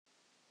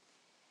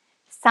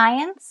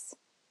Science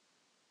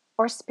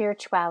or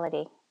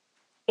spirituality?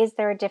 Is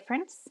there a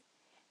difference?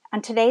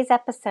 On today's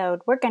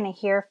episode, we're going to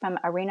hear from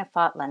Irina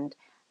Fotland,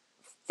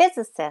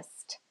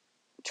 physicist,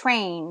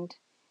 trained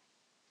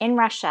in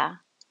Russia,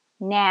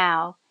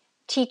 now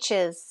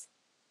teaches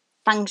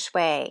Feng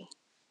Shui,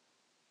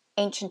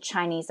 ancient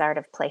Chinese art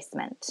of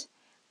placement,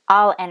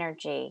 all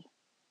energy.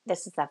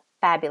 This is a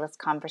fabulous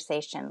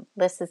conversation.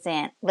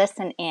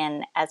 Listen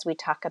in as we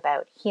talk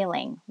about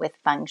healing with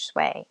Feng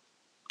Shui.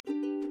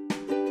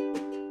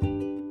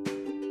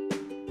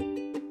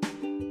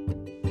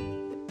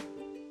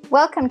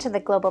 Welcome to the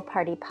Global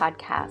Party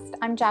Podcast.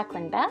 I'm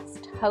Jacqueline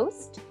Best,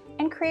 host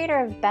and creator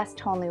of Best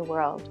Whole New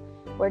World,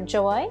 where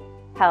joy,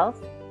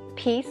 health,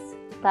 peace,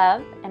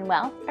 love, and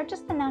wealth are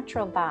just the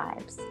natural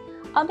vibes.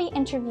 I'll be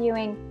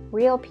interviewing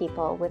real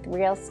people with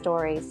real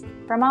stories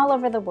from all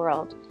over the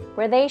world,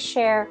 where they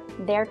share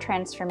their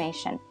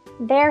transformation,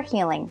 their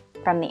healing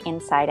from the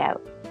inside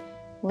out.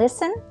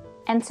 Listen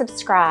and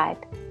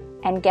subscribe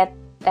and get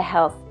the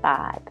health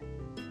vibe.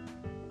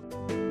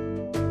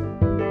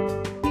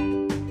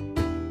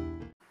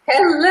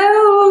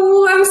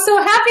 Hello, I'm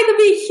so happy to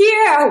be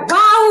here.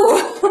 Wow.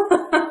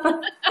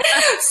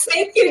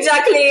 Thank you,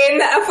 Jacqueline,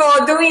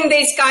 for doing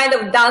this kind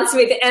of dance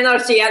with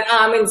energy, and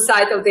I'm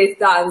inside of this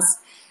dance.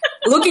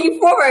 Looking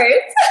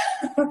forward.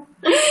 My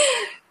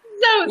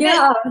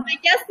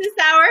guest this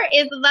hour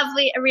is the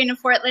lovely Irina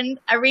Fotland.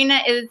 Irina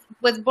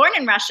was born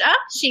in Russia.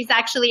 She's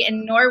actually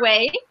in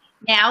Norway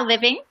now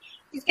living.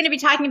 She's going to be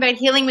talking about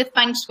healing with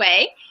Feng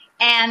Shui.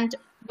 And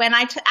when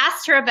I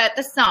asked her about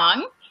the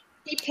song,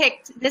 she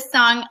picked this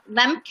song.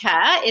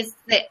 Lemke is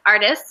the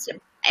artist.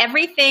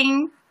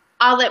 Everything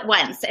all at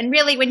once. And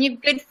really, when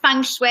you've good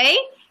Feng Shui,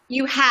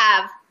 you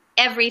have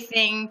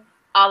everything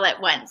all at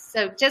once.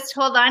 So just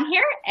hold on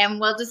here and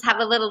we'll just have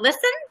a little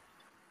listen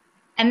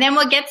and then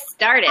we'll get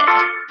started.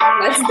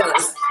 Let's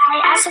dance.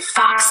 As a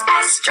fox,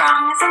 as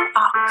strong as an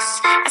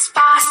ox, as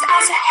fast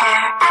as a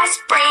hare, as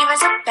brave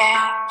as a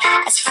bear,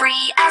 as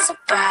free as a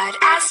bird,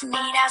 as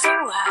neat as a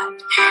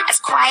word, as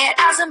quiet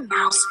as a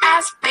mouse,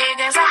 as big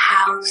as a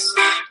house. I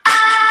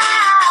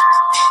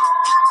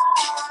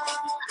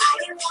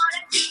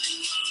wanna be.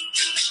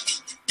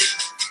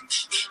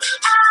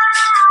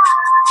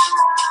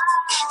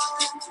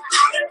 I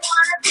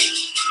wanna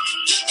be.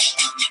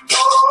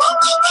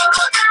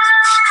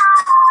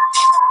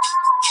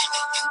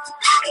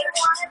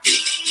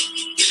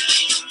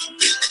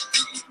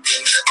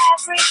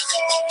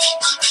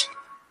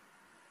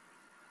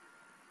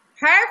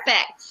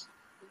 Perfect.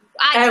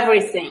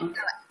 Everything.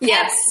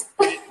 Yes.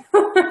 So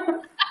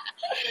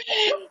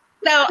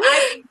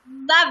I would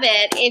love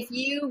it if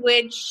you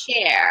would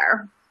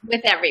share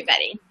with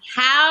everybody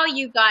how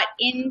you got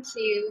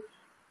into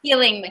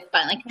healing with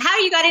feng, like how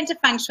you got into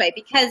Feng Shui,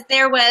 because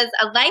there was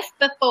a life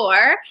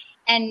before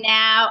and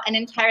now an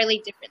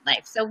entirely different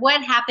life. So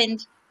what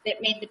happened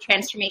that made the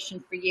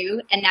transformation for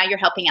you, and now you're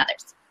helping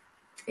others?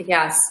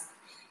 Yes.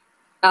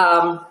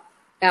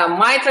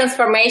 My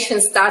transformation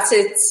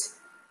started,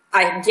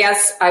 I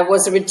guess I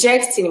was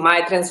rejecting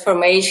my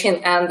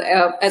transformation, and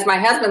as my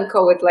husband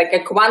called it, like a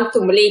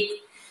quantum leap,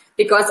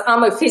 because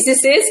I'm a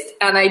physicist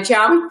and I've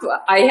got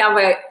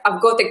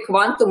a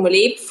quantum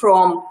leap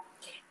from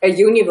a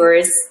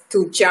universe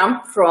to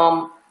jump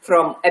from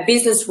a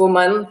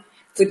businesswoman,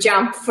 to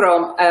jump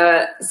from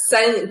a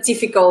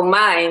scientific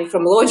mind,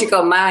 from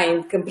logical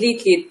mind,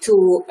 completely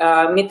to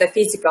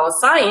metaphysical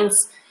science.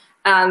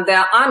 And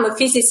I'm a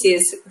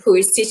physicist who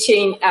is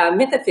teaching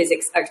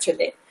metaphysics,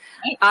 actually.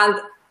 And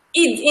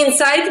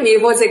inside me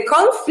was a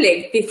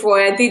conflict before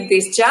I did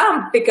this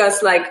jump,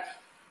 because like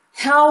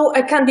how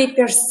I can be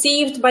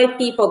perceived by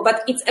people,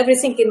 but it's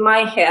everything in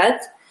my head.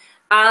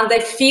 And I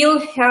feel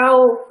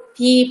how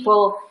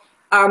people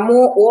are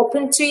more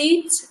open to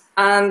it.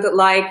 And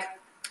like,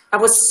 I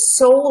was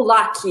so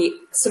lucky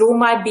through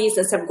my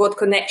business. I've got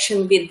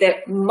connection with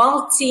the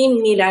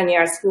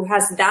multi-millionaires who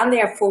has done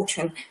their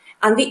fortune.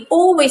 And we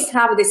always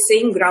have the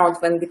same ground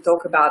when we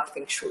talk about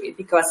Feng Shui,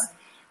 because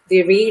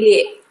they're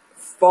really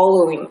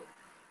following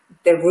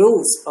the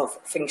rules of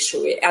Feng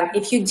Shui. And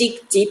if you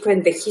dig deeper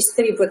in the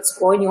history of what's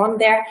going on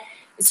there,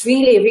 it's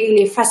really,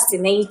 really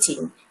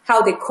fascinating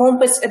how the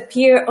compass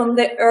appear on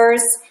the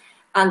earth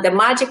and the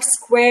magic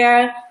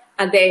square,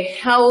 and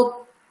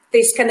how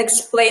this can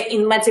explain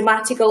in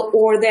mathematical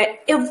order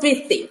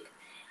everything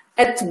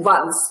at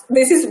once.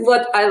 This is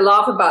what I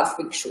love about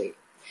Feng Shui.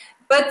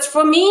 But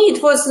for me,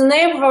 it was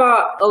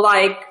never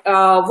like,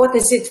 what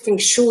is it, Feng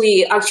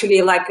Shui,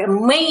 actually like a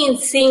main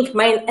thing,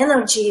 main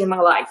energy in my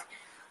life.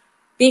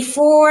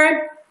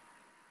 Before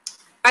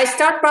I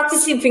start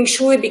practicing Feng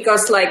Shui,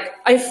 because like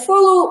I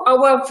follow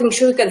our Feng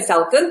Shui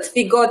consultant,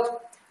 we got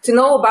to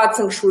know about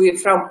Feng Shui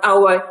from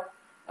our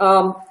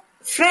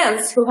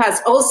friends who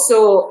has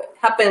also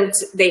happened,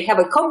 they have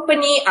a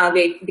company and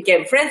they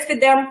became friends with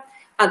them,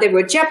 and they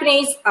were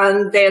Japanese,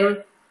 and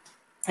then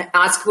I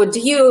asked, what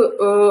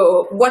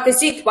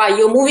is it? Why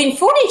you're moving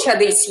furniture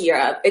this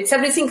year?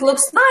 Everything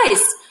looks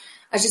nice.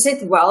 And she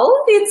said, well,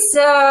 it's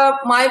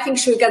my Feng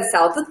Shui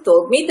consultant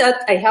told me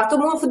that I have to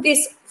move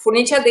this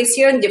furniture this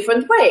year in a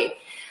different way.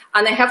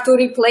 and I have to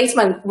replace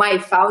my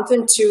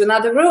fountain to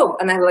another room.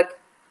 And I'm like,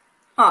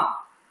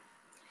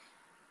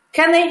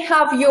 can I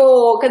have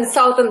your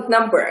consultant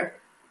number?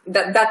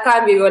 That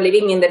time we were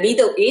living in the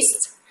Middle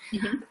East,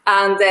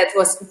 and that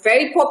was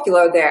very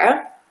popular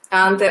there.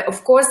 And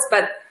of course,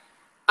 but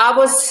I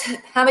was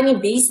having a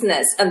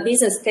business, and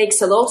business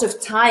takes a lot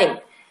of time.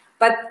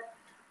 But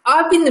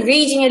I've been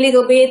reading a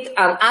little bit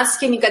and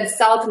asking a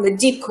consultant the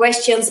deep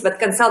questions, but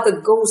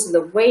consultant goes in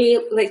the way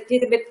like a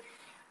little bit.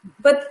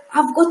 But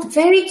I've got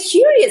very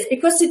curious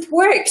because it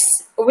works.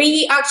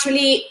 We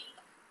actually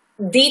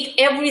did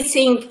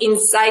everything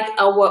inside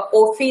our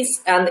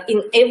office and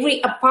in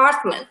every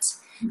apartment.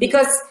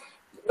 Because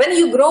when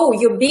you grow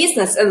your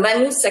business and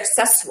when you're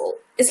successful,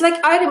 it's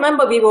like I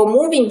remember we were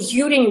moving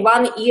during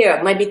 1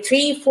 year, maybe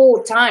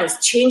 3-4 times,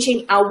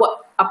 changing our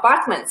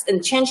apartments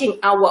and changing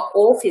our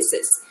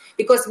offices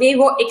because we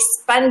were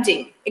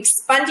expanding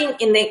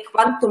in a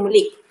quantum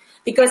leap.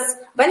 Because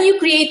when you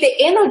create the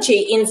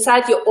energy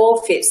inside your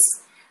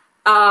office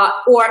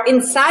or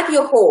inside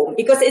your home,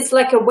 because it's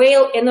like a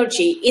whale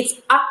energy, it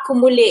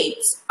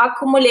accumulates,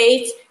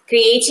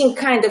 creating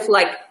kind of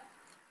like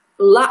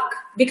luck.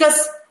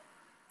 Because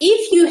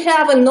if you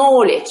have a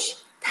knowledge,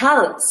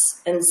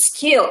 talents and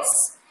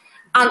skills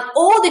and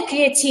all the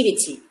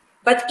creativity,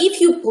 but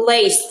if you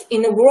placed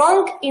in a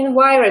wrong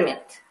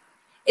environment,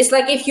 it's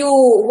like if you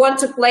want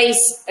to place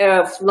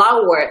a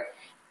flower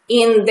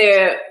in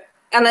the,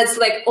 and it's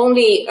like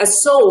only a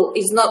soil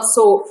is not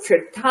so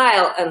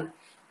fertile and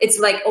it's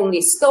like only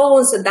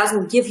stones and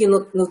doesn't give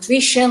you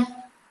nutrition.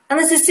 And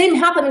it's the same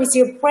happen with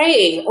your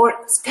praying, or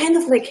it's kind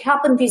of like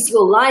happen with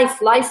your life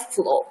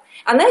flow.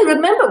 And I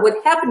remember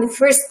what happened the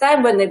first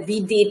time when we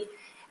did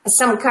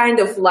some kind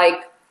of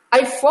like,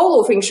 I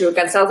follow Feng Shui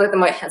consultant and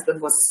my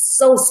husband was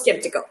so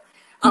skeptical.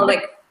 I'm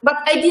like, but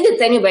I did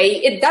it anyway.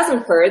 It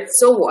doesn't hurt.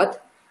 So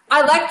what?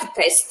 I like to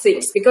test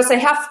things because I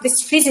have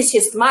this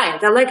physicist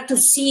mind. I like to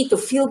see, to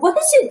feel, what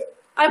is it?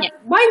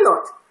 Why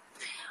not?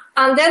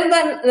 And then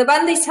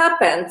when this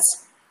happens,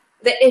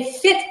 the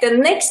effect, the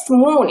next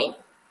morning,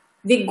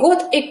 we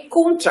got a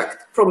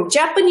contract from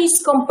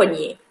Japanese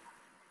company.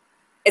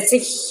 It's a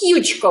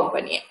huge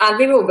company, and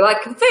we were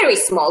like a very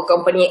small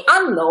company,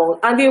 unknown,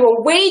 and we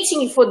were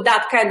waiting for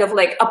that kind of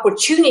like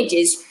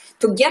opportunities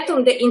to get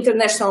on the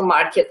international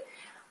market.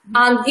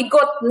 And we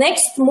got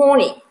next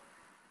morning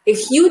a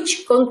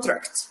huge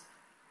contract.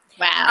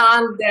 Wow.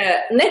 And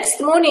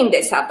next morning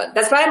this happened.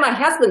 That's why my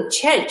husband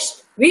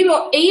changed. We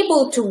were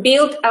able to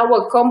build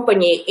our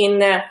company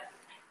in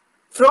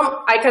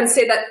from, I can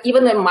say that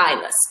even a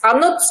minus. I'm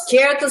not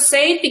scared to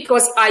say it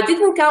because I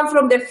didn't come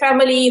from the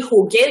family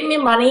who gave me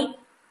money.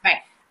 Right.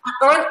 I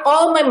earned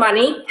all my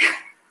money.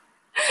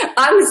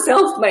 I'm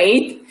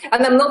self-made,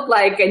 and I'm not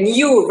like a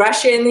new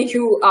Russian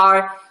who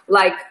are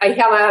like, I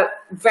have a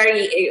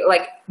very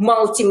like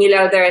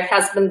multi-millionaire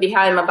husband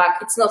behind my back.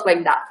 It's not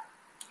like that.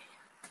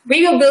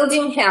 We were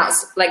building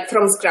house like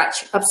from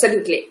scratch,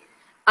 absolutely.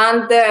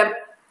 And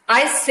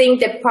I think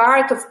the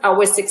part of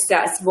our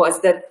success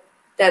was that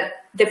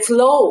the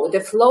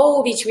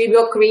flow which we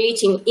were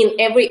creating in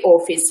every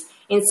office,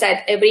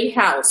 inside every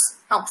house,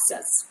 helps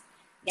us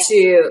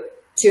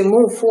to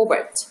move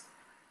forward.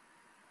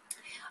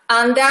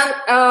 And then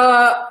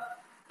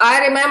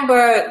I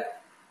remember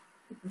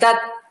that,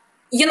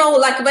 you know,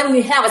 like when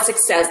you have a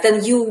success,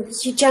 then you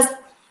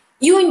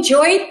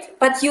enjoy it,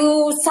 but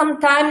you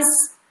sometimes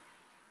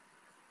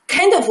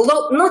kind of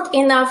not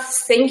enough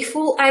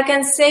thankful, I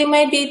can say,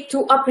 maybe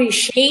to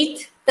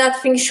appreciate that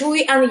Feng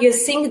Shui, and you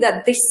think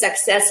that this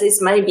success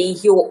is maybe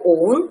your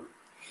own.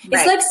 Right.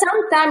 It's like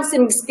sometimes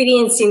I'm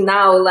experiencing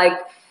now, like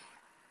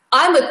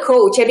I'm a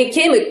coach, I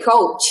became a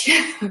coach.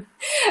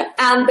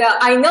 And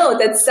I know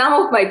that some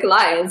of my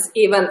clients,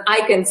 even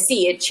I can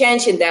see a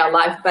change in their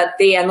life, but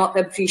they are not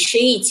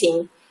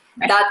appreciating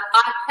that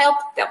I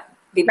helped them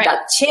with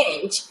that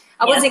change.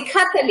 I was a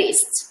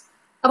catalyst.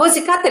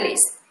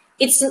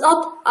 It's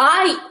not,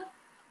 I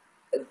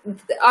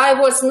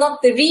was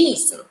not the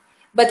reason,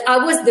 but I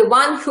was the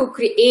one who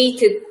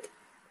created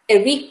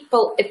a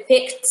ripple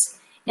effect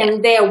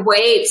and their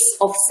waves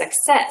of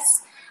success.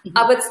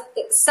 But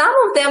some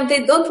of them,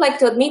 they don't like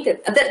to admit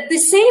it. The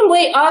same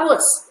way I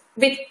was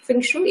with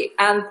Feng Shui.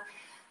 And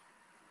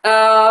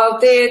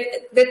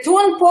the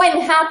turning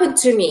point happened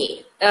to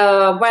me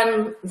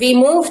when we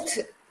moved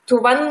to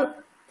one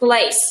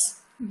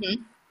place.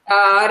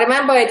 I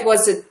remember it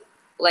was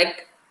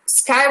like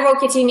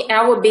skyrocketing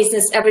our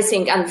business,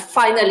 everything. And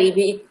finally,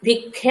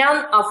 we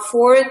can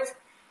afford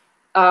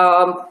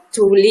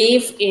to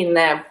live in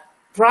a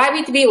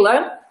private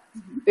villa.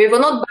 We were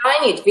not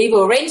buying it. We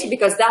were renting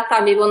because that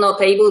time we were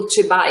not able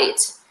to buy it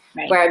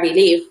where we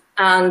live.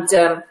 And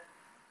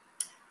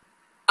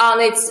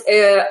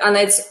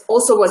it's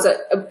also was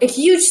a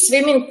huge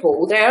swimming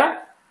pool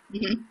there.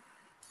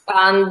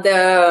 And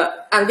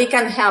we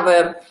can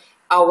have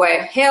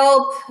our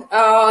help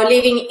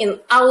living in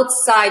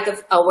outside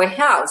of our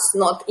house,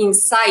 not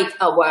inside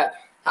our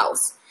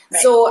house.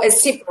 So a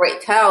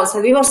separate house.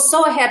 And we were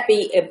so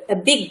happy, a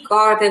big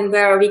garden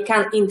where we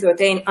can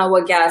entertain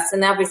our guests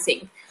and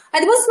everything.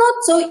 And it was not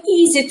so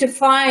easy to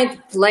find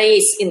a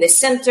place in the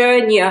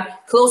center,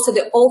 close to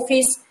the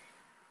office.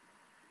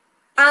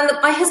 And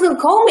my husband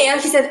called me and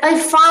he said, I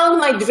found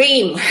my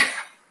dream.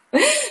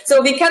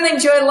 So we can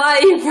enjoy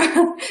life,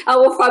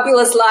 our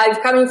fabulous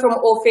life, coming from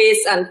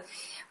office and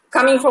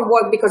coming from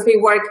work, because we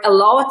work a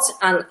lot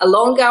and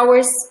long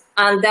hours.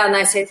 And then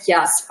I said,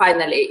 yes,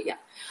 finally. Yeah.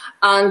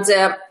 And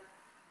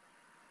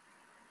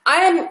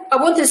I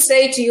want to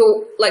say to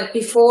you, like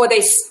before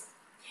this,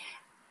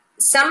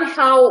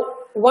 somehow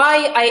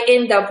why I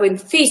end up in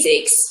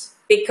physics,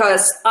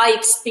 because I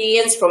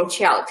experienced from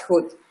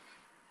childhood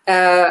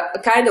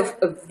kind of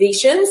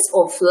visions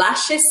or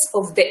flashes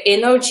of the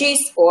energies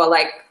or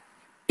like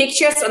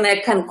pictures, and I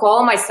can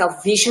call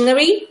myself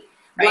visionary.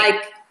 Right.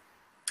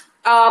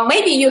 Like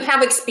maybe you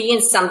have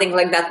experienced something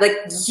like that, like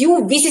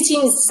you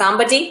visiting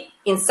somebody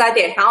inside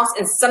their house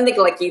and something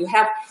like you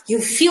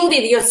feel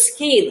it in your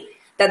skin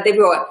that they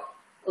were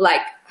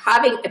like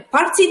having a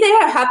party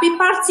there, a happy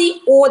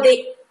party, or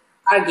they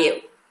argue.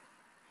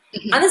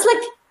 Mm-hmm. And it's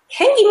like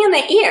hanging in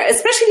the air,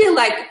 especially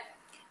like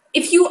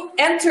if you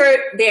enter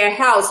their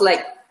house,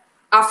 like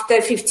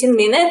after 15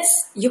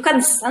 minutes, you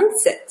can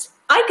sense it.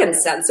 I can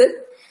sense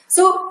it.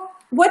 So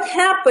what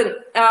happened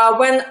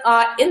when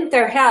I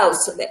enter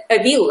house,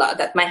 a villa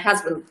that my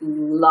husband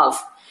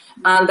loved,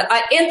 and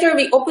I enter,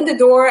 we open the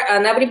door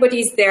and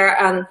everybody's there,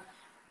 and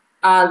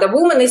the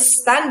woman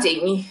is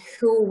standing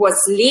who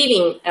was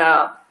leaving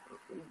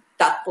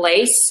that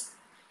place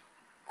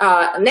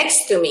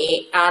next to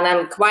me, and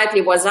I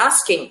quietly was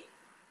asking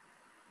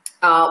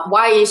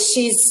why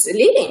she's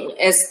leaving,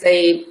 as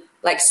they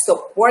like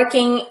stop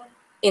working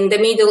in the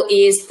Middle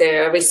East,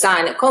 they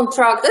resign a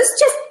contract. This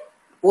just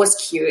was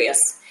curious.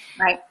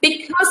 Right.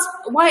 Because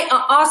why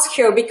I ask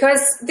her? Because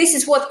this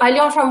is what I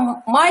learned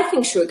from my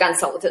Feng Shui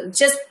consultant.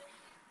 Just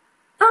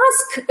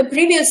ask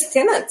previous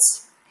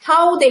tenants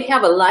how they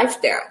have a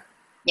life there.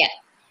 Yeah.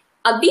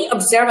 And be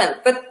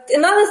observant. But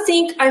another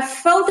thing, I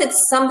felt it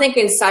something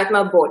inside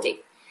my body.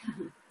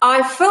 Mm-hmm.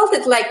 I felt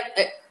it like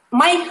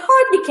my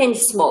heart became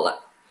smaller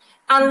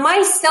and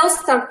my cells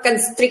start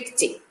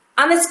constricting.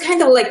 And it's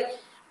kind of like,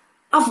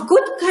 I've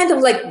got kind of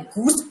like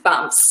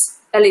goosebumps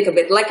a little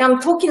bit. Like I'm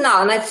talking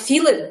now and I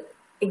feel it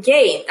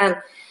again. And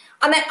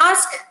I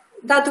asked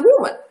that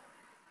woman,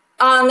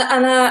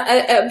 and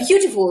a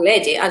beautiful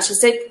lady, and she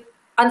said,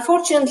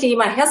 unfortunately,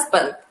 my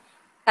husband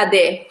had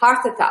a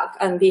heart attack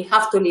and we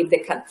have to leave the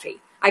country.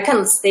 I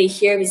can't stay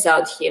here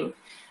without him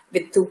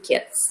with 2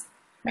 kids.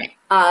 Right.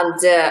 And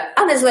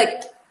it's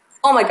like,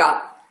 oh my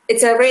God,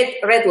 it's a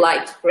red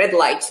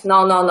light.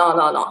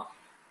 No.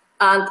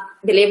 And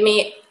believe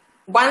me,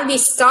 when we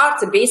start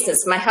the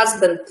business, my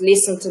husband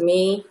listened to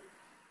me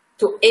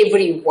to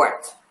every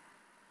word.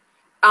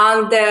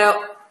 And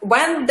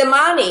when the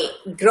money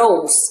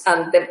grows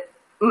and the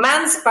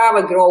man's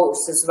power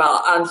grows as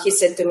well, and he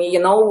said to me, you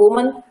know,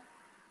 woman,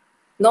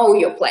 know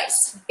your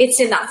place.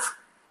 It's enough.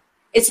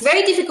 It's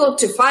very difficult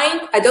to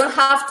find. I don't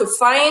have to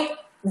find.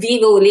 We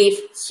will live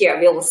here.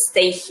 We will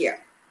stay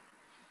here.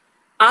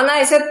 And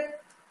I said,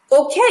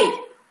 okay,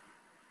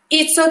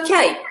 it's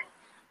okay.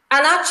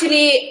 And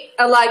actually,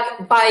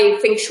 like by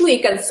Feng Shui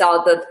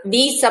consultant,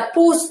 we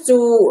supposed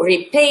to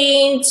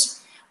repaint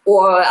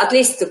or at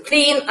least to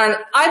clean. And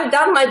I've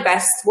done my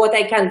best, what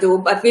I can do,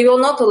 but we will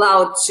not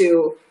allow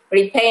to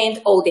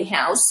repaint all the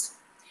house.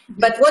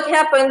 But what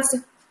happens,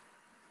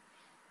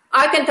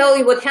 I can tell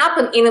you what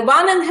happened in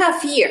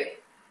 1.5 years.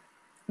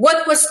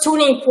 What was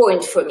turning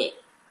point for me?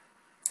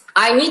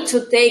 I need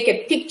to take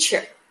a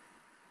picture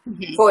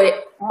for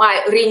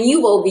my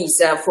renewal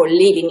visa for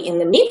living in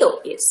the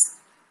Middle East.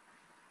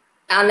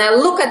 And I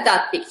look at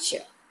that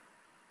picture,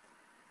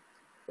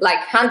 like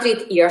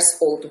 100 years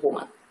old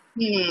woman.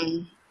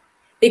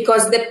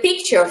 Because the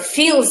picture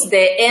feels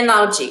the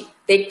energy.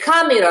 The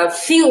camera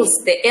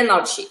feels the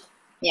energy.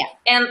 Yeah.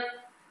 And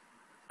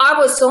I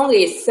was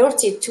only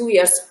 32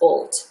 years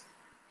old.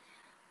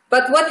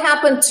 But what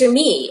happened to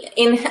me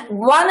in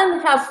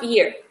 1.5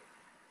 years?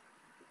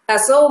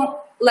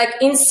 So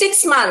like in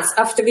 6 months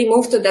after we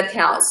moved to that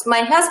house, my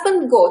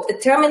husband got a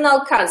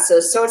terminal cancer,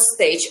 3rd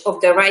stage of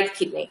the right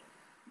kidney.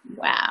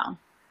 Wow.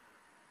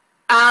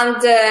 And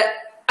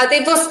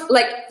it was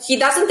like, he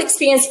doesn't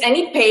experience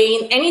any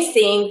pain,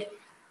 anything.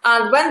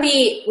 And when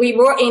we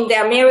were in the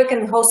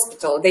American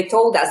hospital, they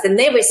told us they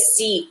never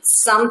see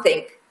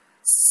something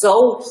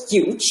so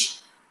huge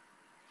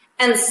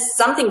and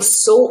something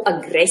so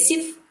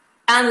aggressive.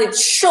 And it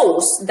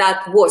shows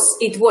that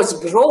it was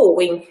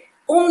growing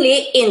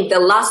only in the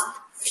last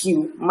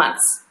few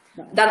months.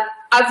 That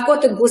I've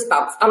got a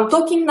goosebumps. I'm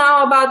talking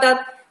now about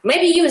that.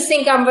 Maybe you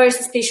think I'm very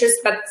suspicious,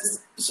 but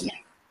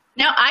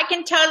no, I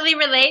can totally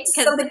relate.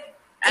 Something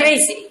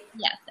crazy.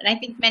 Yes, and I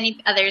think many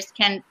others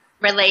can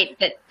relate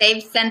that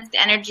they've sensed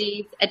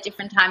energies at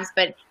different times,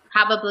 but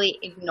probably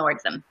ignored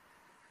them.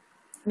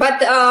 But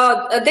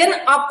then,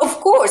 of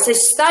course, I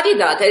studied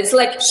that. It's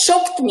like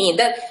shocked me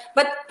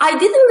but I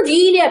didn't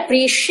really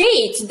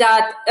appreciate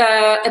that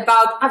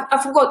about.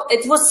 I forgot.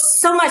 It was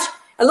so much,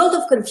 a lot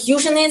of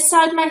confusion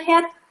inside my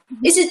head.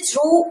 Is it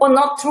true or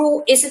not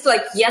true? Is it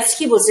like, yes,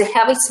 he was a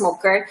heavy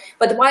smoker,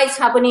 but why it's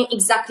happening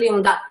exactly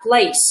in that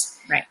place?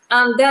 Right.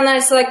 And then I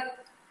was like,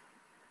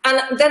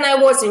 and then I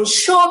was in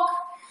shock.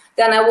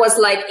 Then I was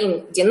like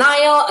in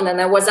denial. And then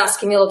I was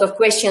asking a lot of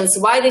questions,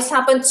 why this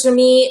happened to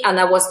me? And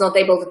I was not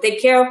able to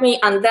take care of me.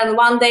 And then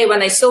one day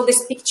when I saw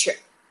this picture,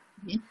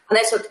 and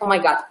I thought, oh my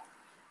God,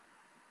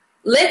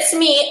 let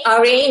me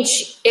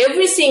arrange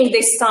everything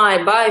this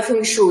time by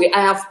Feng Shui.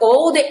 I have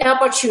all the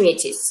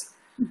opportunities.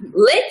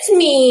 Let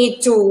me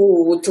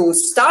to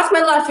start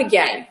my life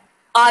again.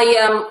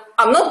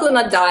 I'm not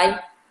gonna die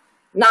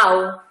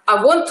now.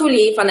 I want to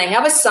live, and I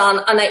have a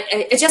son, and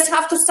I just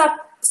have to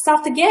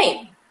start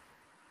again.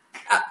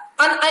 And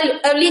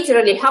I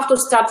literally have to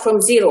start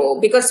from zero,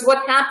 because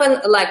what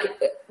happened, like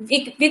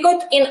we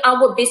got in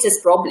our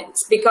business problems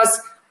because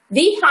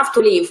we have to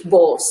leave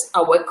both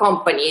our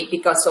company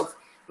because of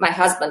my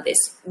husband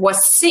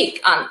was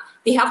sick, and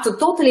we have to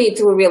totally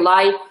to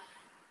rely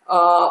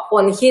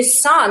on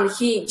his son.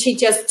 He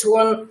just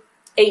turned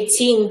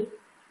 18,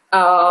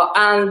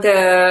 and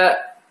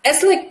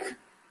it's like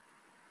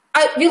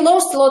we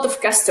lost a lot of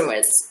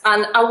customers,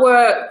 and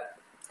our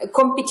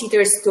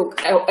competitors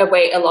took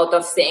away a lot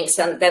of things.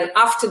 And then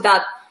after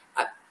that,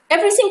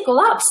 everything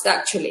collapsed.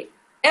 Actually,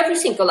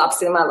 everything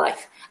collapsed in my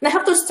life, and I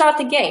have to start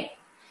again.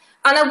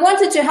 And I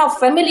wanted to have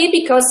family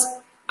because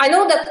I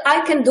know that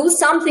I can do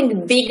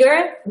something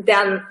bigger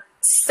than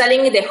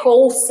selling the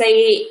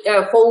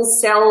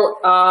wholesale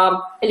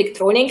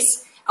electronics.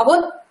 I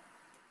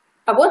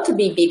want to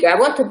be bigger. I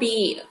want to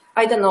be,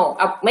 I don't know,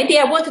 maybe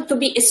I wanted to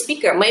be a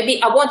speaker.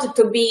 Maybe I wanted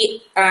to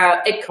be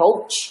a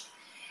coach.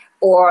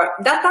 Or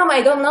that time,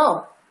 I don't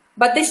know.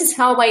 But this is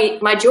how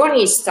my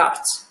journey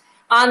starts.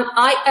 And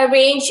I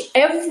arrange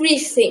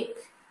everything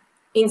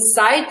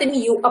inside the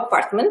new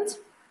apartment.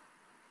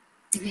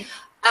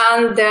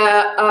 And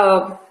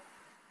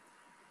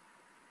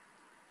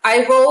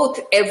I wrote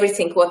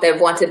everything what I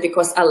wanted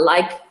because I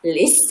like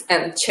lists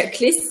and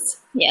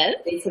checklists. Yes.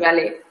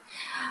 Literally.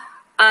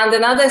 And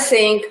another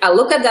thing, I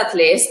look at that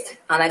list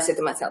and I said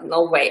to myself,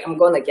 no way, I'm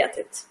going to get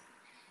it.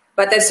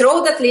 But I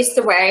throw that list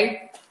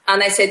away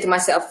and I said to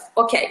myself,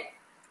 okay,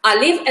 I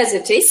live as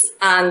it is.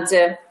 And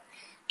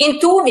in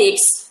 2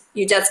 weeks,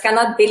 you just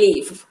cannot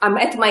believe, I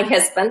met my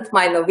husband,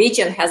 my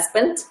Norwegian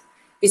husband,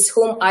 with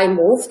whom I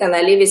moved, and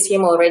I live with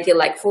him already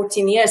like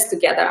 14 years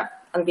together.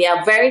 And we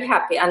are very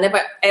happy. I never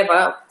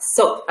ever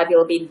thought I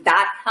will be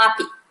that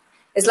happy.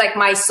 It's like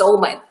my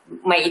soulmate,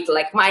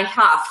 like my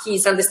half.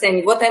 He's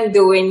understanding what I'm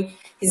doing.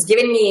 He's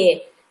giving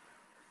me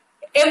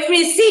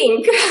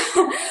everything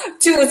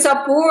to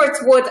support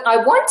what I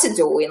want to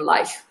do in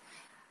life.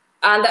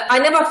 And I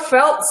never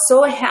felt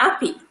so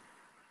happy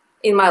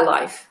in my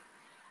life.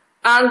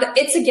 And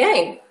it's a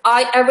game.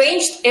 I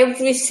arranged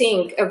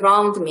everything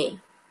around me,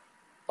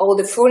 all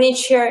the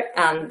furniture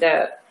and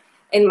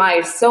in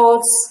my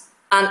thoughts,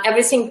 and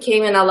everything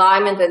came in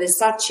alignment and it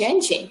started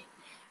changing.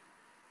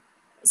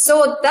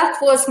 So that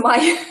was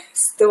my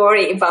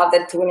story about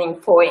the turning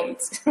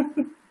point.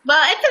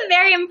 Well, it's a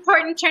very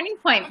important turning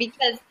point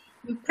because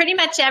pretty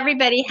much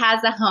everybody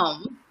has a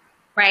home,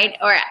 right?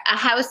 Or a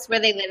house where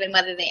they live in,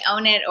 whether they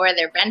own it or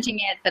they're renting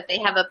it, but they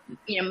have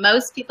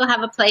most people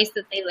have a place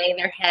that they lay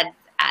their heads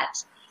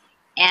at.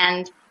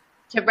 And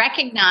to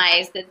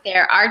recognize that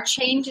there are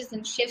changes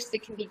and shifts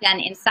that can be done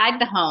inside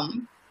the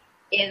home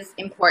is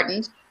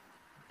important.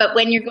 But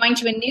when you're going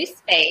to a new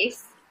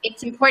space,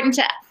 it's important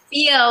to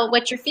feel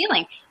what you're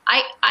feeling.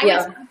 I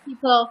always tell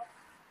people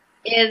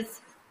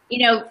is,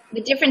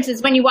 the difference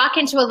is when you walk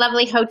into a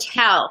lovely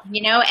hotel,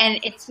 and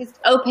it's just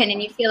open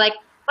and you feel like,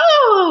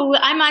 oh,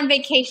 I'm on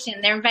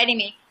vacation, they're inviting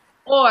me.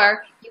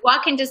 Or you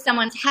walk into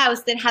someone's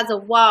house that has a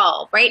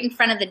wall right in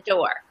front of the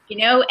door,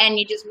 and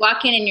you just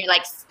walk in and you're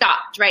like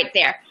stopped right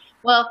there.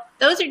 Well,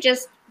 those are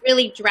just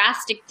really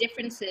drastic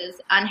differences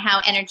on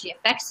how energy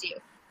affects you.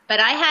 But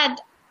I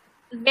had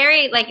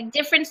very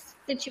different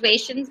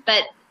situations,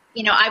 but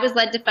I was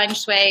led to Feng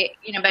Shui,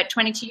 about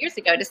 22 years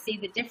ago to see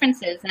the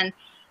differences.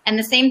 And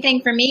the same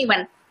thing for me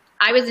when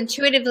I was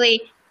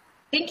intuitively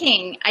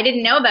thinking, I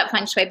didn't know about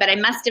Feng Shui, but I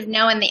must have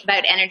known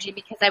about energy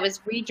because I was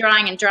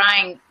redrawing and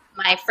drawing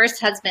my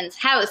first husband's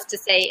house to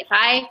say, if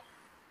I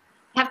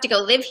have to go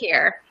live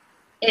here,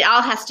 it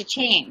all has to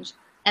change.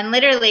 And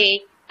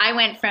literally, I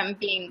went from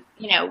being,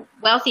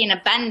 wealthy and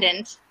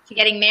abundant to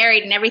getting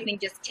married and everything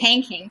just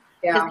tanking.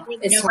 Yeah,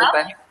 it's so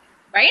bad.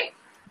 Right?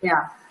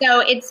 Yeah.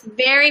 So it's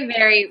very,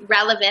 very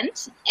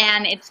relevant,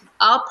 and it's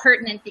all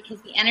pertinent because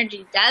the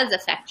energy does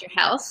affect your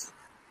health.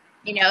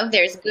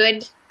 There's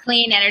good,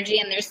 clean energy,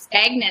 and there's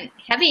stagnant,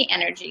 heavy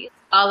energies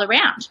all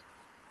around.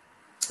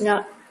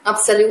 Yeah,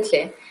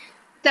 absolutely.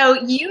 So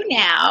you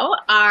now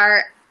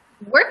are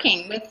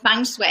working with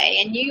Feng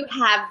Shui, and you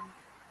have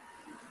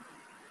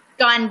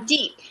gone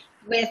deep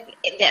with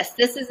this.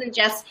 This isn't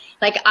just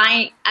like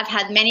I've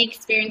had many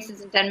experiences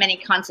and done many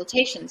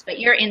consultations, but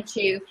you're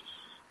into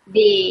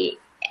the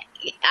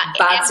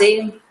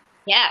Buzzing.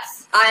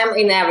 Yes. I am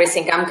in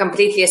everything. I'm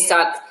completely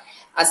stuck.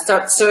 I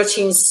start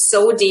searching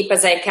so deep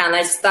as I can.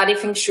 I study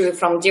Feng Shui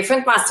from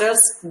different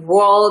masters,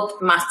 world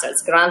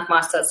masters, grand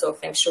masters of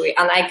Feng Shui.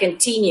 And I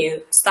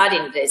continue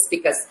studying this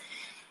because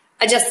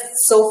I just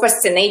so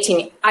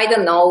fascinating. I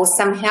don't know,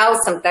 somehow,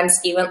 sometimes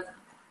even,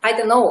 I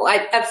don't know.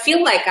 I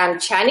feel like I'm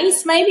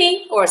Chinese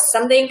maybe or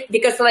something,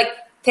 because like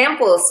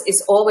temples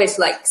is always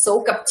like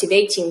so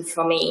captivating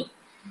for me.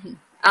 Mm-hmm.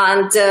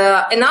 And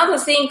another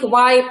thing,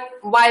 why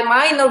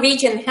my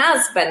Norwegian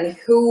husband,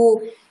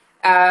 who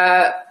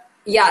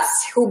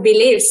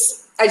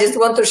believes, I just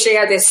want to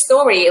share this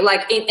story.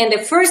 Like in the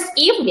first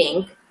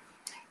evening,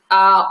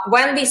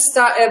 when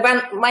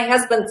my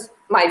husband,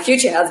 my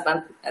future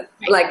husband,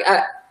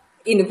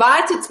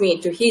 invited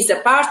me to his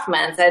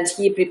apartment, and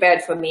he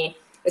prepared for me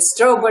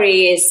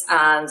strawberries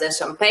and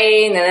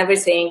champagne and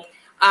everything.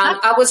 And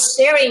I was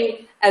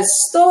sharing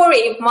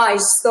my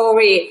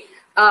story,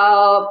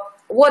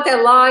 what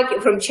I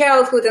like from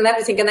childhood and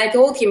everything. And I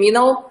told him, you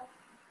know,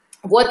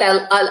 what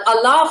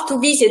I love to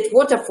visit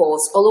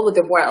waterfalls all over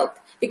the world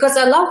because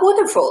I love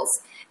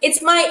waterfalls.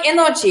 It's my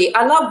energy.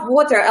 I love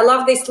water. I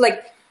love this,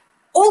 like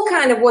all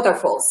kind of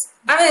waterfalls.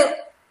 I mean,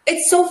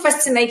 it's so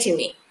fascinating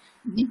me.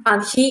 Mm-hmm.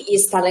 And he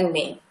is telling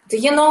me, do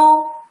you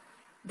know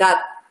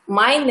that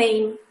my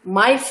name,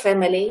 my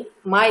family,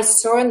 my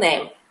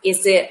surname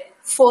is the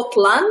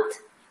Fotland,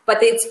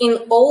 but it's in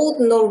Old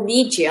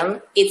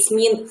Norwegian, it's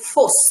mean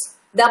Foss.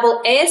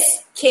 Double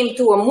S came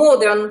to a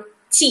modern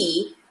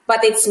T,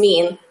 but it's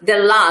mean the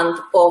land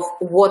of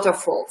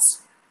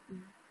waterfalls.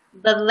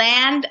 The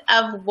land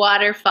of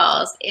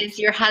waterfalls is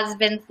your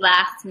husband's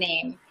last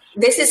name.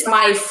 This is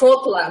my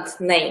Fotland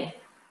name.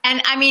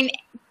 And I mean,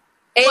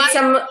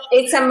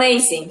 it's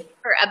amazing.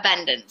 For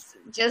abundance,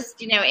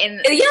 just, you know,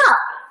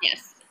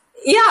 yes.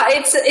 Yeah,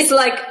 it's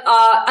like,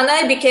 and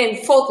I became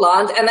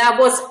Fotland, and I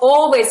was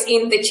always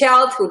in the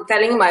childhood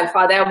telling my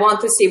father I want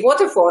to see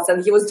waterfalls,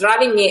 and he was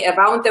driving me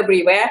around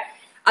everywhere.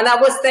 And I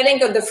was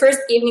telling on the first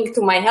evening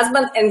to my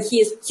husband, and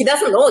he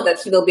doesn't know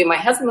that he will be my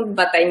husband,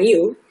 but I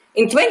knew.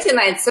 In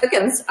 29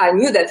 seconds, I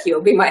knew that he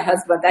will be my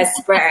husband, I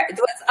swear.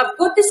 I've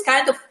got this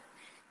kind of,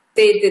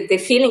 the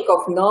feeling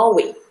of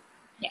knowing.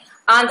 Yeah.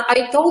 And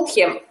I told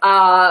him,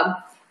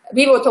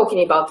 we were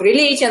talking about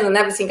religion and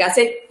everything. I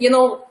said, you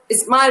know,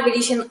 it's my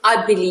religion.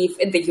 I believe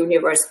in the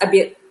universe. At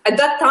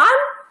that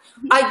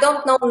time, I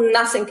don't know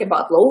nothing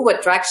about law of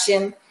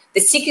attraction.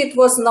 The secret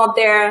was not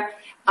there.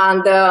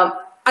 And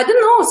I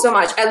don't know so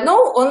much.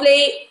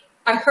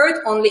 I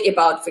heard only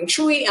about Feng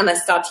Shui, and I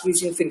started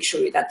using Feng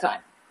Shui at that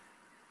time.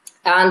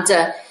 And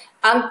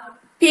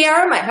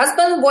Pierre, my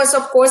husband, was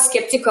of course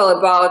skeptical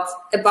about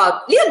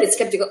little bit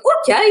skeptical.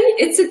 Okay,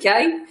 it's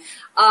okay.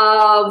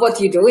 What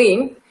you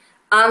doing?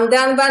 And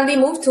then when we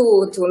moved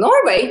to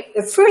Norway,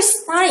 the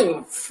first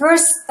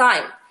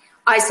time,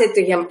 I said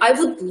to him, I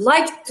would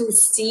like to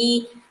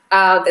see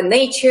the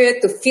nature,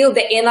 to feel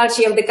the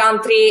energy of the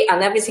country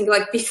and everything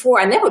like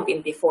before. I never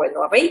been before in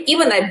Norway.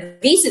 Even I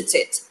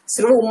visited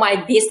through my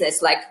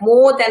business, like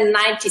more than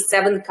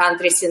 97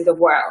 countries in the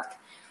world.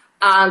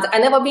 And I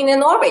never been in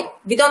Norway.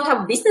 We don't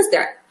have business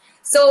there.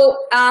 So,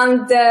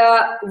 and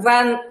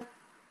when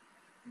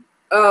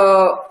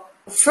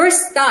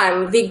first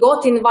time we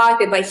got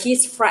invited by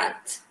his friend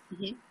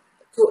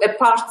to a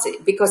party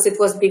because it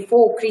was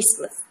before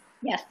Christmas.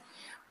 Yes.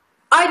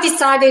 I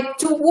decided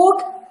to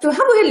have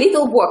a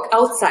little walk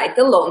outside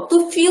alone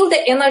to feel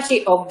the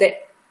energy of the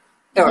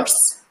earth.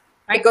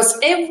 Right. Because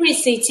every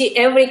city,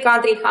 every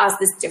country has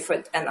this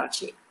different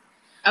energy.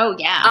 Oh,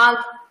 yeah. And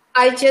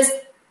I just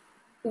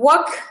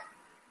walk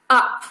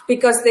up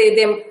because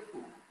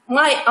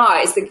my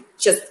eyes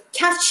just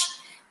catch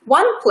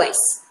one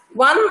place,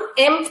 one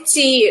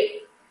empty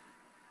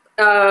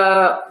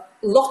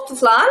lot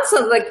of lands,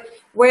 and like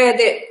where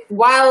the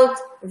wild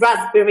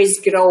raspberries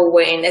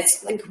growing.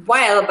 It's like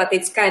wild, but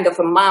it's kind of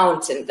a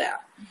mountain there.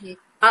 Mm-hmm.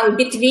 And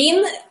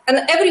between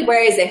and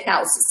everywhere is a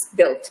houses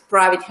built,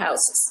 private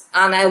houses.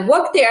 And I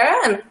walked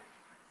there, and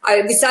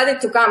I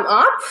decided to come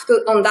up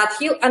on that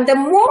hill. And the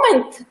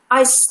moment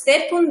I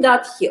stepped on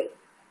that hill,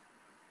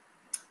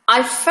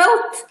 I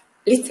felt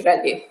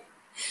literally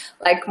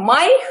like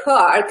my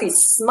heart is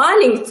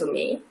smiling to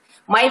me.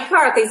 My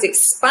heart is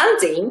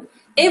expanding.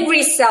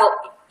 Every cell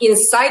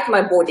inside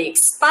my body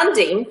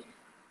expanding.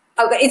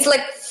 It's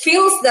like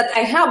feels that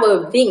I have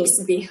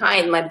wings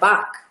behind my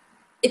back.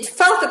 It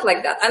felt it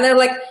like that. And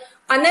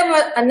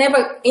I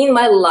never in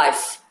my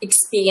life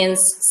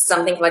experienced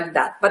something like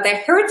that. But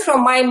I heard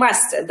from my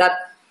master that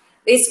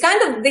it's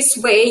kind of this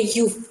way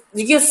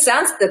you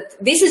sense that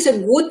this is a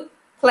good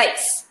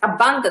place,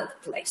 abundant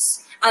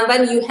place. And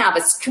when you have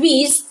a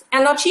squeezed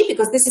energy,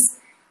 because this is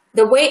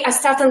the way I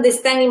start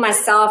understanding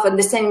myself,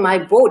 understanding my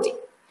body.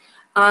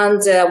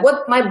 And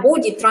what my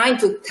body trying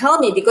to tell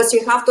me, because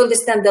you have to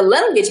understand the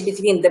language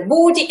between the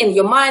body and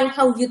your mind,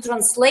 how you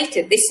translate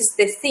it. This is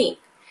the thing.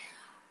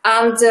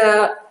 And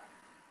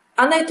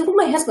I told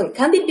my husband,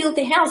 can we build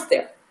a house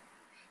there?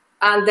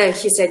 And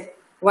he said,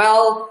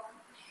 well,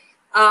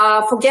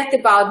 forget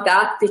about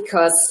that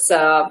because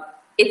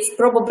it's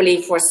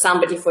probably for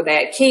somebody, for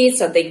their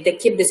kids, or they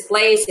keep this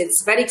place.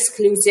 It's very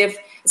exclusive.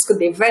 It could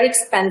be very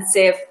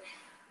expensive.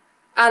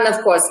 And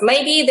of course,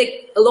 maybe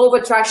the law of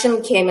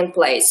attraction came in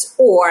place.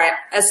 Or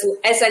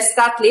as I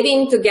start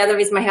living together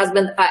with my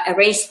husband, I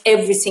arranged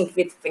everything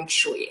with Feng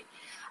Shui.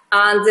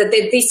 And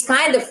this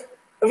kind of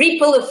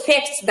ripple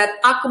effect that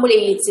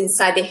accumulates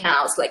inside the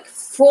house, like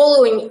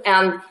following.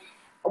 And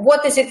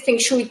what does it Feng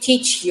Shui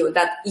teach you?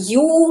 That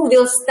you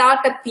will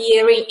start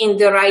appearing in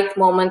the right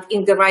moment,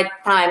 in the right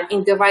time,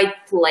 in the right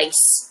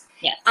place.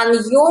 Yes. And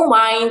your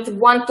mind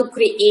want to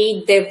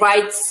create the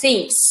right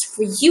things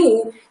for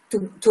you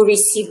to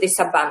receive this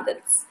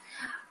abundance.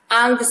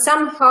 And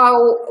somehow,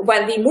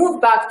 when we moved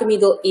back to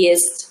Middle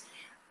East,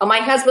 my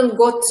husband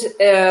got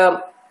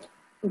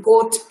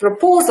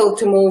proposal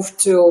to move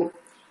to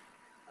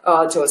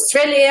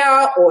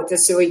Australia or to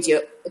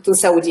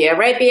Saudi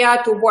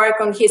Arabia to work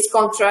on his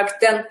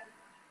contract. Then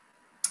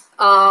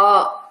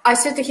I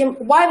said to him,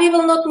 why we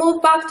will not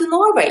move back to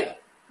Norway?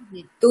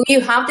 Mm-hmm. Do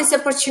you have this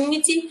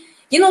opportunity?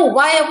 You know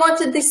why I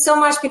wanted this so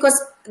much? Because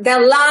the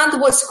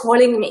land was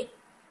calling me.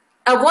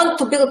 I want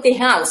to build a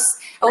house.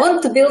 I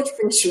want to build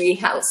Feng Shui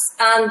house.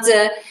 And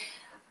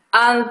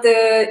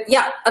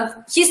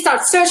he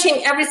started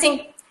searching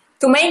everything.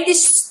 To make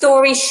this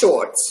story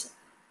short,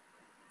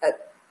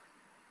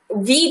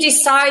 we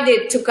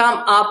decided to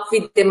come up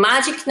with the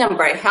magic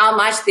number, how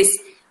much this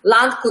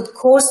land could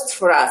cost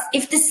for us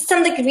if this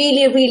something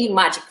really, really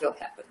magic will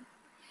happen.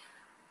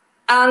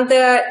 And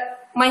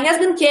my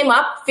husband came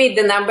up with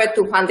the number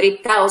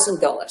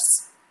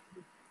 $200,000.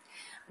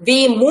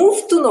 We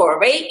moved to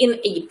Norway in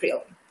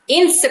April.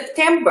 In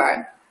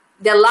September,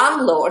 the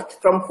landlord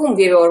from whom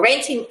we were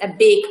renting a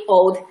big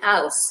old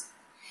house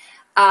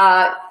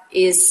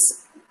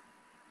is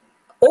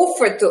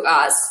offered to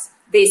us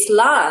this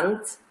land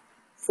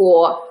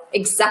for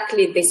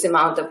exactly this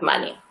amount of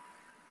money.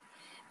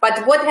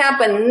 But what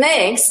happened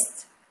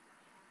next,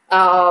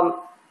 then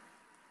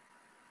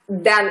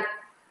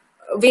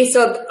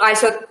I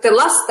thought the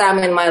last time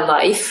in my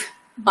life,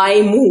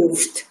 I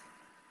moved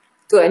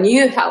to a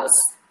new house.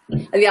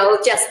 And I'll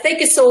just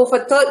take a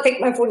sofa, take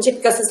my furniture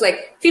because it's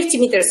like 50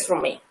 meters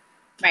from me.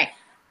 Right.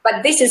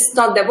 But this is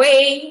not the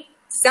way.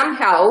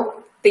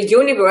 Somehow the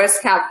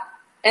universe have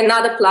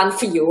another plan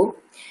for you.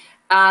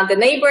 And the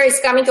neighbor is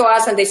coming to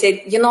us and they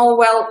said,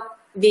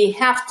 we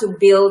have to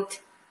build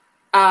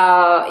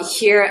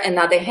here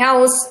another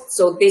house.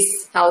 So this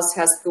house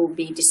has to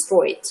be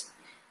destroyed.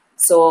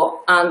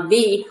 So, and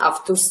we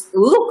have to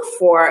look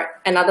for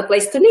another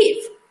place to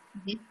live.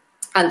 Mm-hmm.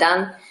 And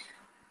then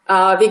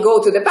we go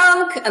to the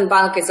bank and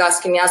bank is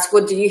asking us,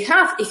 what do you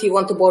have if you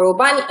want to borrow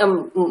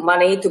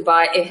money to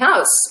buy a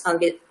house? And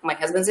my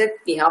husband said,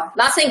 we have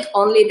nothing,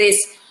 only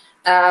this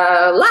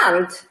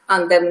land.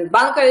 And then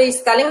banker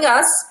is telling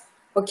us,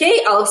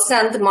 okay, I'll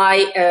send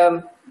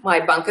my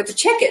banker to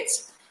check it.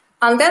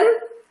 And then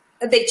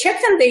they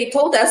checked and they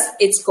told us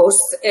it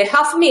costs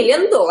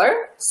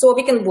 $500,000, so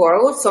we can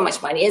borrow so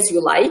much money as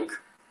you like.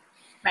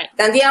 Right.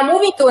 Then we are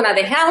moving to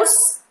another house.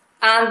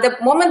 And the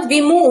moment we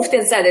moved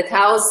inside that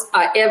house,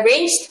 I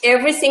arranged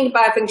everything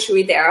by Feng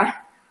Shui there.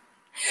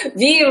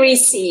 We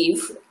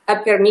receive a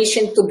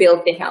permission to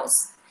build the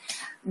house.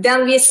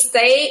 Then we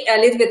stay a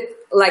little bit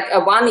like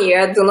 1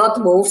 year, do not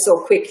move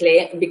so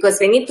quickly because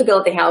we need to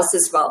build the house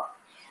as well.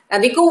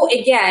 And we go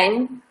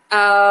again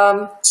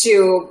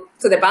to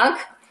the bank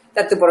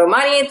to borrow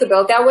money to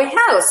build our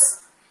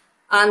house.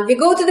 And we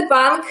go to the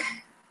bank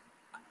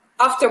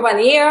after 1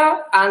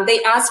 year and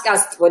they ask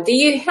us, what do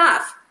you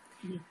have?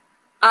 Mm-hmm.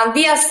 And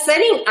we are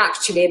selling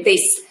actually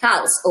this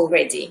house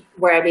already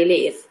where we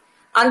live.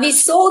 And we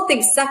sold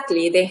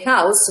exactly the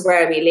house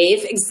where we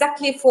live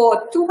exactly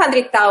for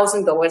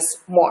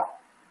 $200,000 more.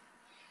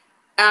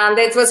 And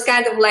it was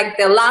kind of like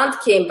the land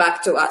came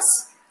back to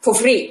us for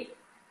free.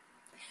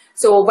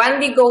 So when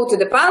we go to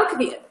the bank,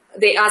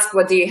 they ask,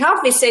 what do you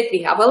have? We said,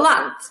 we have a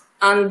land.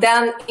 And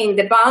then in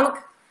the bank,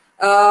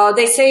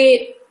 they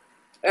say,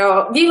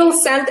 we will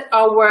send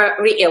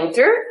our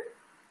realtor.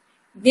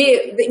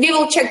 We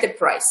will check the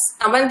price.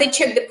 And when they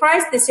check the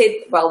price, they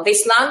said, well,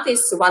 this land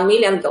is $1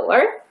 million.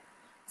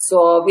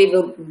 So we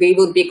will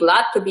be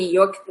glad to be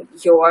your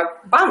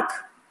bank.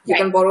 You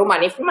can borrow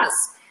money from us.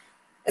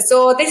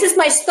 So this is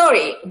my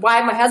story,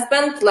 why my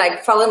husband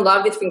fell in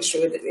love with Feng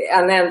Shui.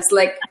 And then it's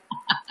like,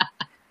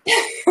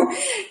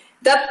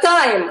 that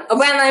time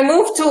when I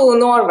moved to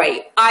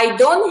Norway, I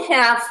don't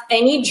have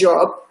any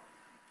job.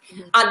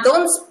 Mm-hmm.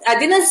 I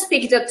didn't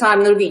speak at that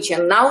time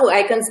Norwegian. Now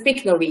I can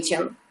speak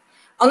Norwegian.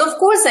 And of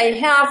course I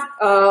have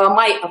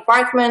my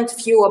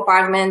few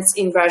apartments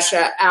in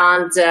Russia,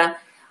 and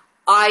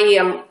I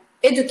am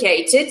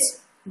educated.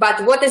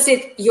 But what does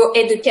your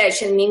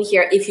education mean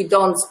here if you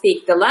don't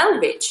speak the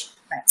language?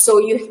 Right. So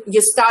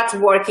you start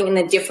working in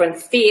a different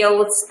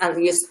fields, and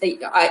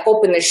I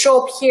open a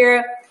shop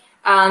here.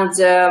 And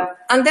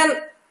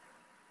then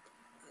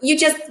you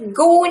just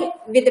go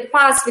with the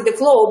path, with the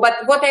flow.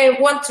 But what I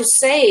want to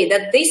say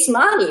that this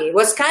money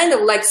was kind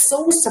of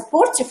so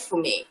supportive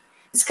for me.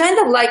 It's kind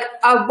of like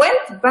I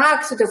went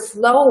back to the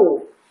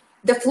flow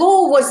the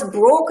floor was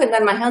broken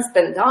and my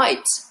husband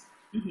died.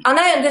 And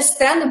I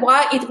understand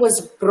why it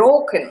was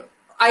broken.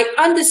 I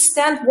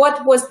understand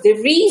what was the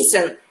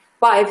reason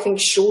by Feng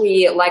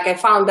Shui. Like I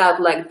found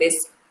out like this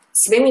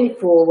swimming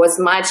pool was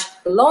much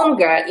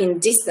longer in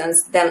distance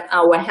than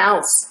our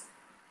house.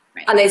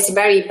 Right. And it's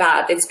very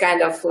bad. It's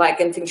kind of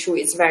like in Feng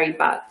Shui, it's very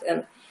bad.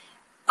 And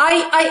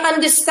I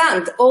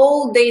understand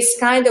all this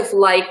kind of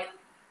like,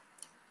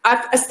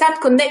 I start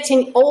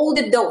connecting all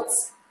the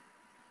dots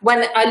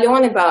when I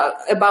learn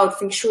about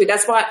Feng Shui.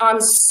 That's why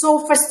I'm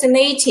so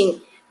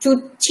fascinating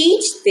to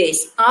teach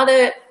this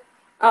other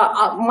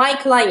my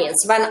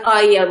clients when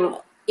I am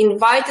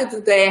invited to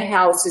their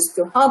houses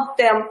to help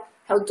them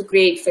how to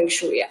create Feng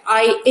Shui.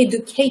 I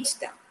educate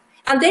them,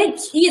 and their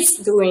kids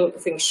doing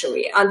Feng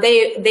Shui, and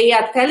they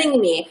are telling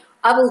me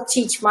I will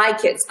teach my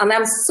kids, and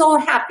I'm so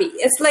happy.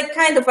 It's like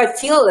kind of I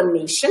feel a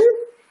mission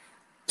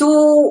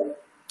to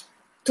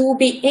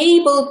be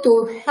able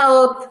to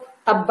help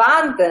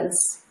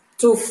abundance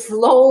to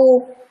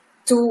flow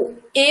to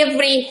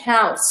every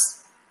house.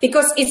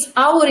 Because it's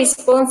our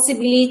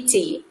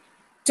responsibility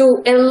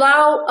to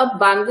allow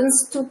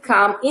abundance to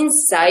come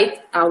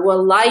inside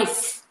our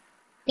life.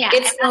 Yeah,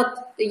 it's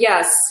not,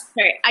 yes.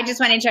 Sorry, I just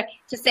wanted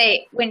to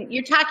say, when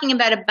you're talking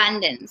about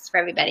abundance for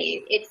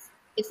everybody,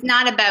 it's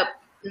not about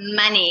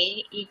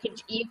money.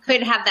 You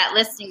could have that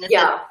listing that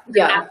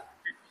says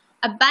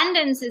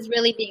abundance is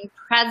really being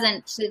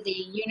present to the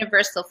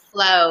universal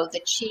flow, the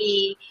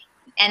chi,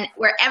 and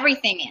where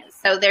everything is.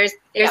 So there's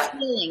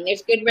healing,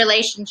 there's good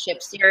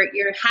relationships,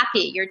 you're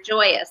happy, you're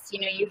joyous,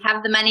 you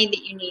have the money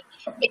that you need.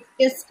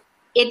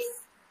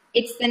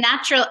 It's the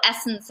natural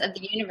essence of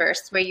the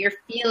universe where you're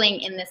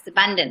feeling in this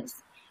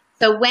abundance.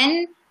 So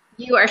when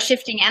you are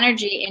shifting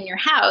energy in your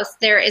house,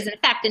 there is an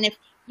effect. And if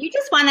you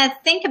just want to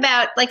think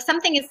about like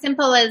something as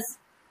simple as,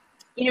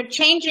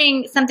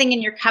 changing something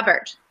in your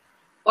cupboard,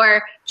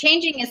 or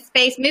changing a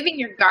space, moving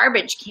your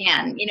garbage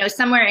can,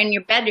 somewhere in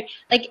your bedroom,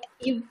 like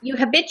you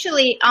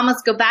habitually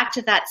almost go back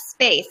to that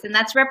space. And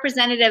that's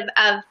representative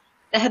of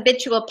the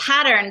habitual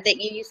pattern that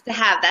you used to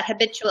have, that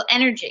habitual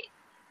energy.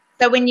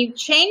 So when you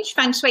change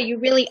Feng Shui, you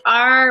really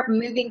are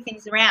moving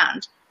things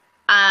around.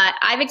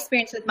 I've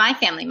experienced with my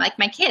family, like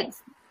my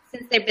kids,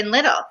 since they've been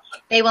little,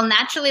 they will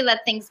naturally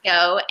let things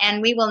go,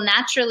 and we will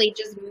naturally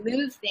just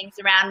move things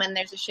around when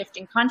there's a shift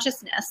in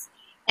consciousness.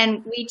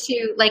 And we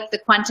too, like the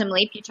quantum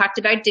leap you talked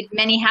about, did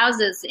many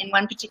houses in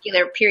one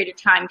particular period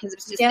of time because it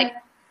was just like,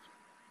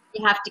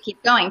 you have to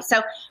keep going.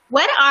 So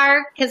what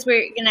are, because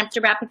we're going to have to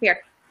wrap up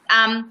here,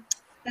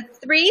 the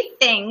 3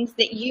 things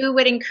that you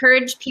would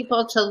encourage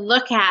people to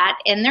look at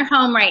in their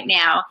home right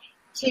now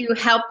to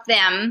help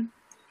them,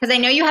 because I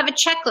know you have a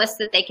checklist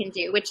that they can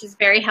do, which is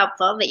very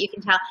helpful that you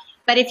can tell.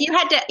 But if you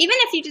had to, even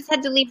if you just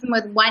had to leave them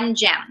with one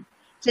gem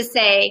to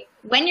say,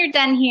 when you're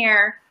done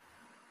here,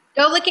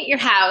 go look at your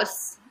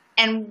house,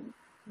 and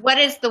what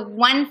is the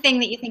one thing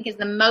that you think is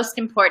the most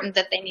important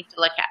that they need to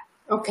look at?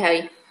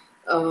 Okay.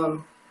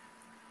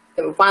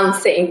 The one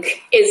thing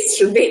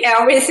should be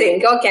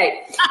everything.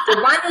 Okay.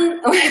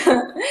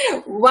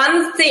 The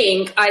one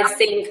thing I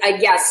think, I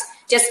guess,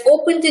 just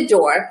open the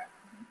door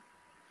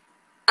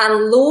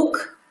and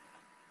look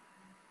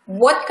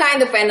what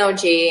kind of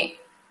energy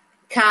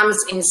comes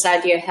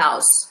inside your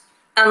house,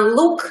 and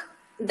look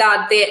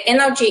that the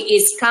energy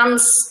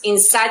comes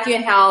inside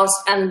your house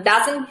and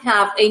doesn't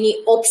have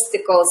any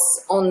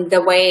obstacles on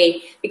the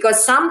way,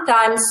 because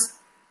sometimes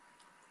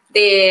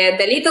the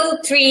little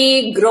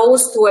tree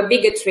grows to a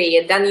bigger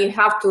tree, then you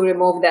have to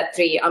remove that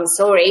tree. I'm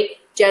sorry,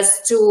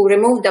 just to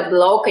remove the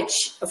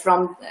blockage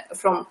from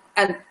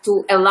and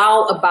to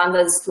allow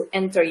abundance to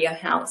enter your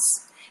house.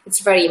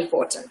 It's very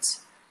important.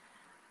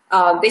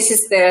 This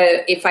is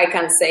if I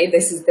can say,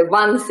 this is the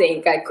one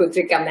thing I could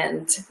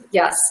recommend.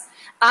 Yes.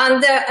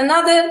 And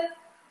another,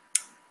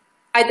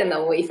 I don't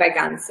know if I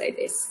can say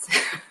this.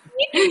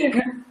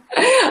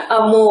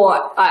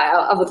 More,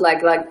 I would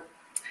like,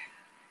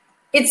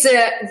 it's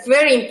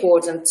very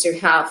important to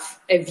have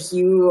a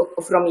view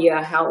from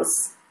your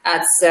house.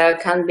 That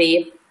can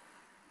be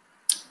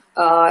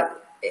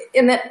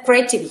in a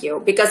pretty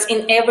view, because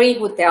in every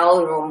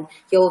hotel room,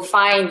 you'll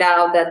find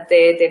out that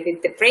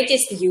the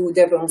prettiest view,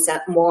 the rooms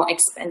are more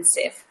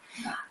expensive.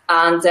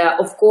 And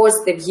of course,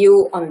 the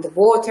view on the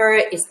water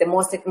is the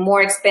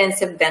more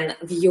expensive than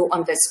view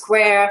on the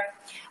square.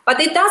 But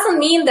it doesn't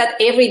mean that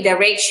every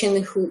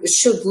direction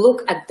should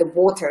look at the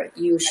water.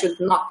 You should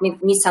not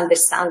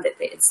misunderstand it.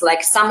 It's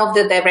like some of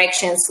the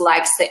directions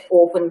like the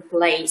open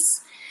place.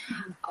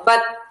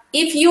 But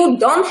if you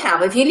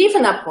live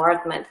in an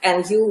apartment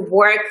and you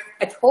work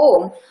at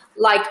home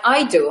like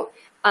I do,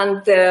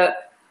 and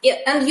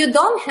you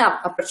don't have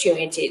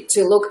opportunity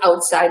to look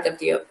outside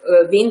of your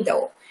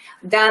window,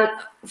 then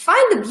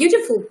find a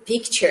beautiful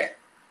picture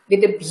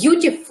with a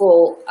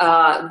beautiful,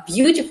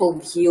 beautiful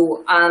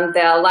view. And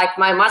like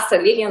my master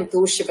Lilian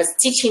too, she was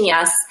teaching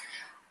us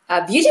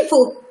a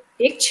beautiful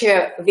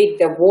picture with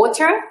the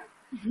water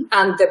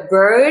and the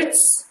birds,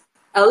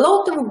 a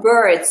lot of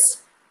birds,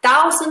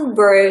 1,000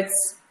 birds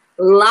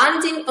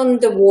landing on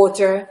the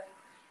water.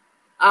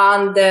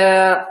 And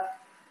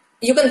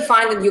you can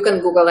find it, you can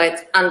Google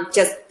it, and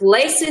just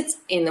place it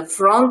in the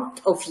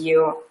front of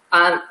you.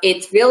 And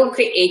it will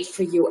create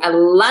for you a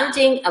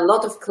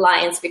lot of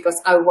clients, because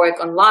I work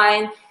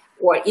online,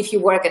 or if you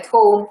work at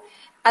home.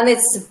 And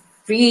it's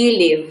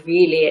really,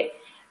 really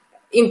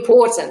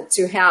important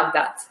to have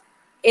that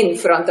in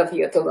front of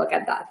you, to look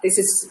at that. This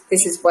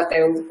is what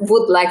I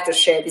would like to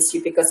share with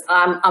you, because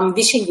I'm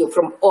wishing you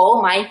from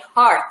all my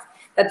heart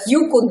that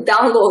you could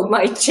download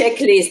my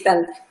checklist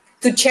and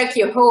to check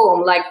your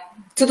home, like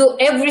to do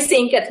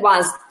everything at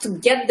once, to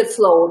get the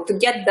flow, to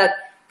get that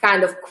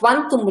kind of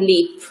quantum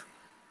leap,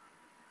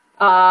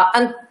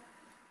 and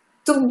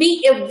to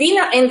be a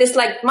winner in this,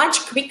 like,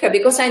 much quicker,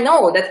 because I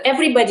know that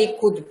everybody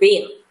could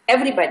win,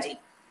 everybody,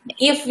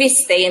 if we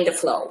stay in the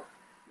flow.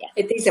 Yes.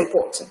 It is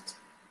important.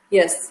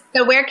 Yes.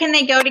 So where can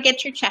they go to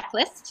get your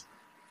checklist?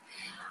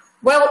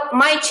 Well,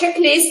 my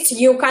checklist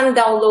you can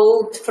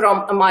download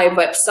from my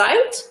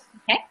website.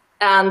 Okay.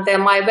 And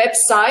my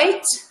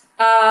website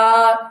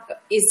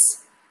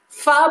is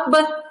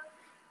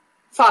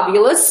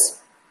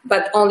fabulous,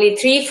 but only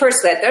 3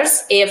 first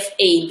letters,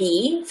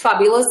 FAB,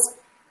 fabulous,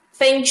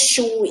 Feng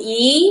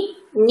Shui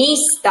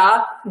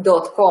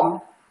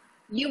Nista.com.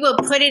 You will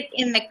put it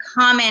in the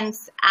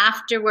comments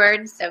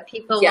afterwards, so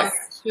people will make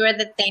sure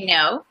that they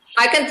know.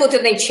 I can put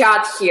it in the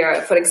chat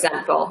here, for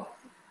example.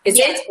 Is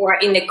it? Or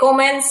in the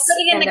comments? Put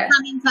it in the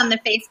comments on the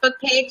Facebook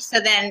page, so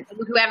then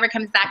whoever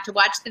comes back to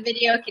watch the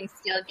video can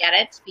still get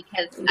it,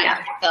 because they'll be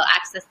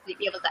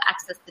able to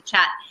access the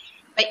chat.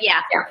 But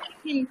I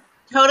can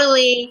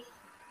totally,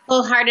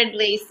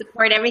 wholeheartedly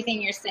support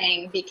everything you're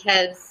saying,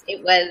 because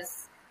it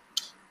was,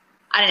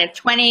 I don't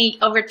know,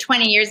 over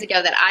 20 years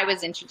ago that I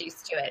was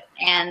introduced to it,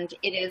 and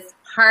it is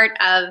part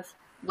of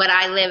what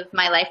I live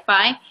my life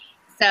by.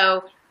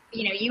 So,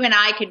 you and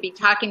I could be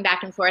talking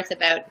back and forth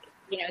about,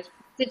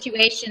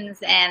 situations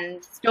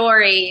and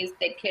stories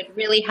that could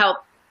really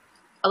help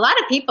a lot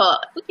of people.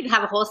 We could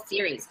have a whole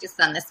series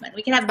just on this one.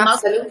 We can have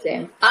multiple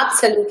Feng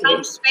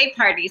Shui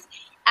parties.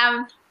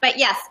 But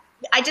yes,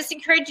 I just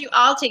encourage you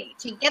all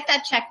to get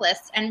that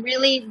checklist and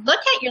really look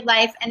at your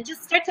life and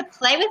just start to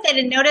play with it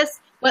and notice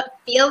what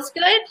feels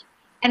good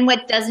and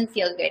what doesn't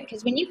feel good.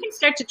 Because when you can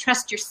start to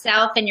trust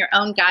yourself and your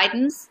own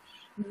guidance,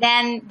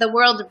 then the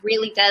world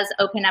really does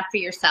open up for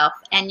yourself,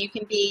 and you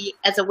can be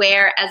as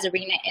aware as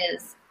Irina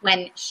is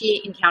when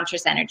she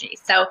encounters energy.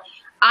 So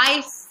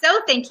I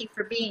so thank you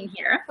for being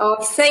here. Oh,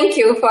 thank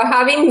you for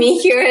having me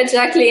here,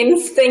 Jacqueline.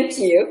 Thank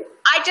you.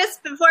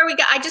 Before we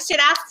go, I just should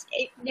ask,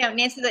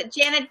 Nancy,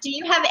 Janet,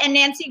 and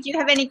Nancy, do you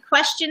have any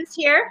questions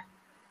here?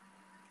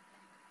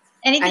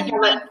 Anything you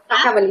want to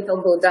ask? I have a little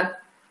Buddha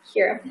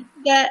here.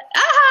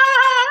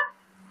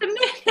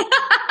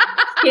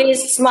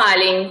 He's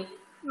smiling.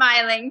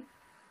 Smiling.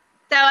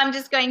 So I'm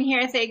just going here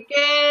and say,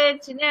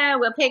 good to know.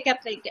 We'll pick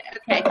up the,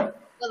 okay.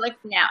 We'll look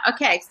now.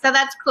 Okay, so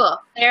that's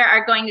cool. They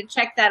are going to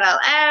check that all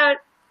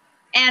out,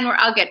 and we're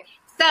all good.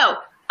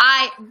 So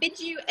I bid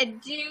you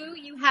adieu.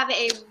 You have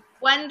a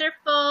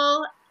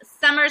wonderful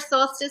summer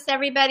solstice,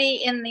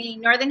 everybody, in the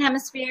Northern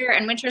Hemisphere,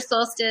 and winter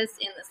solstice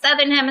in the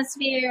Southern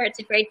Hemisphere. It's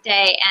a great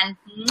day, and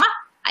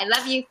I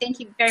love you. Thank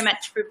you very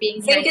much for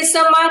being here. Thank you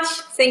so much.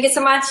 Thank you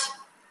so much.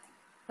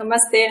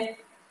 Namaste.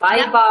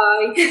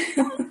 Bye-bye.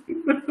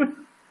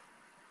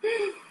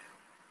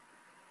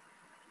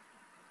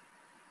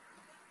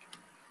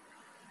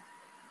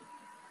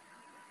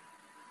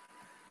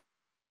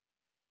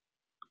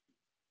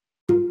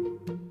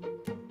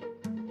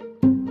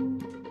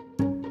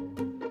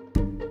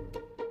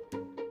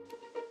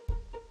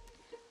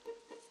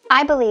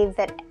 I believe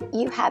that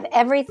you have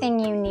everything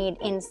you need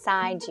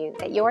inside you,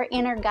 that your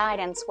inner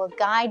guidance will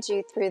guide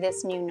you through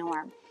this new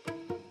norm.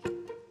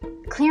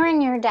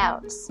 Clearing your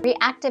doubts,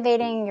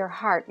 reactivating your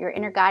heart, your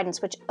inner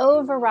guidance, which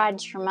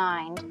overrides your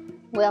mind,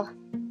 will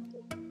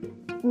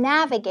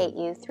navigate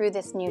you through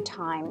this new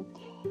time.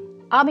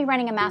 I'll be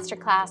running a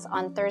masterclass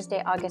on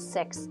Thursday, August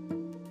 6th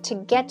to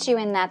get you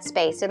in that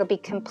space. It'll be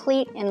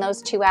complete in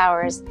those 2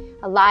 hours,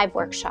 a live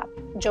workshop.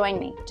 Join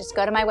me. Just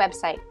go to my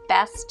website,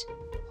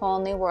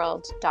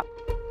 bestwholenewworld.com.